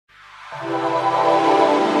What's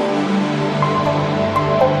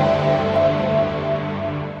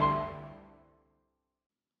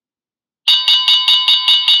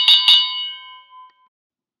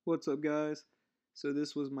up, guys? So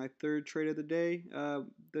this was my third trade of the day.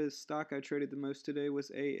 The stock I traded the most today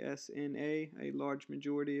was ASNA. A large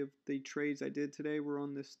majority of the trades I did today were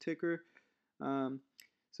on this ticker. So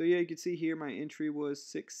yeah, you can see here my entry was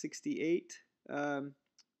 668.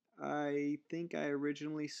 I think I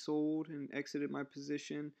originally sold and exited my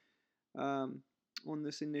position on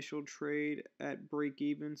this initial trade at break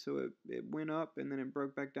even. So it went up and then it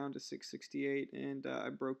broke back down to 668, and I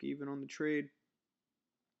broke even on the trade.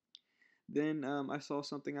 Then I saw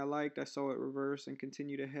something I liked. I saw it reverse and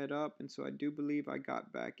continue to head up, and so I do believe I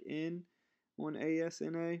got back in on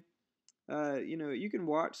ASNA. You can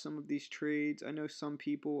watch some of these trades. I know some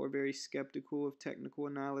people are very skeptical of technical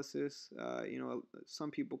analysis.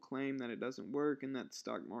 Some people claim that it doesn't work and that the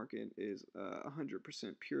stock market is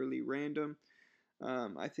 100% purely random.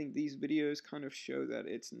 I think these videos kind of show that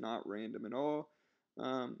it's not random at all.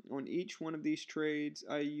 On each one of these trades,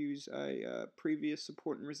 I use previous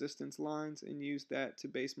support and resistance lines and use that to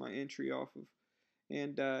base my entry off of.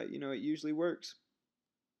 And it usually works.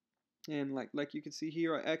 And like you can see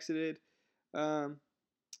here, I exited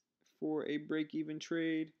for a break-even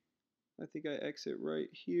trade. I think I exit right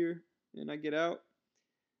here, and I get out.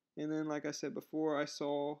 And then, like I said before, I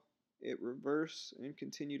saw it reverse and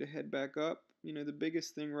continue to head back up. The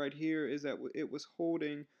biggest thing right here is that it was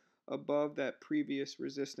holding above that previous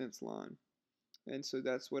resistance line, and so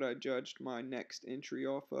that's what I judged my next entry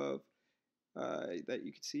off of. That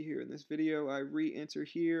you can see here in this video. I re-enter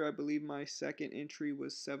here. I believe my second entry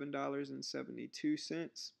was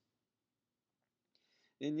 $7.72.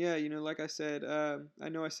 And yeah, like I said, I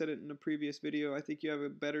know I said it in a previous video, I think you have a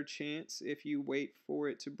better chance if you wait for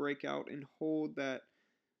it to break out and hold that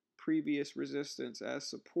previous resistance as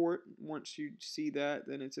support. Once you see that,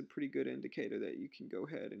 then it's a pretty good indicator that you can go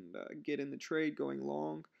ahead and get in the trade going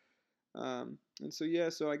long. And so yeah,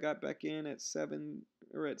 so I got back in at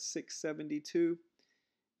 672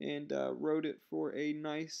 and rode it for a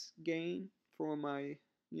nice gain for my,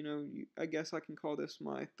 I guess I can call this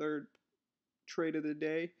my third trade of the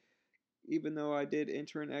day, even though I did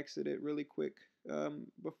enter and exit it really quick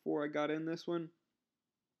before I got in this one.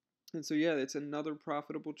 And so yeah, it's another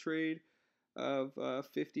profitable trade of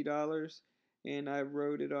 $50, and I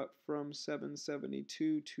rode it up from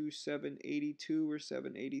 772 to 782 or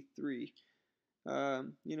 783.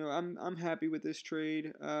 I'm happy with this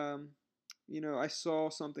trade. I saw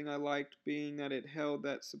something I liked, being that it held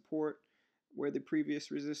that support where the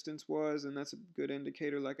previous resistance was, and that's a good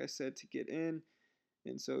indicator, like I said, to get in.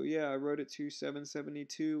 And so yeah, I rode it to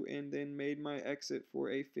 772 and then made my exit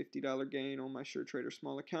for a $50 gain on my Suretrader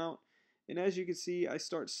small account. And as you can see, I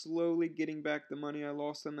start slowly getting back the money I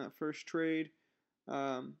lost on that first trade.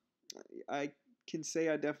 I can say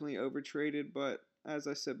I definitely overtraded, but as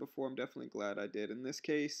I said before, I'm definitely glad I did in this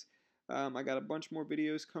case. I got a bunch more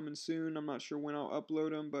videos coming soon. I'm not sure when I'll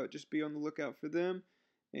upload them, but just be on the lookout for them.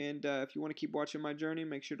 And if you want to keep watching my journey,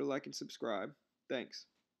 make sure to like and subscribe. Thanks.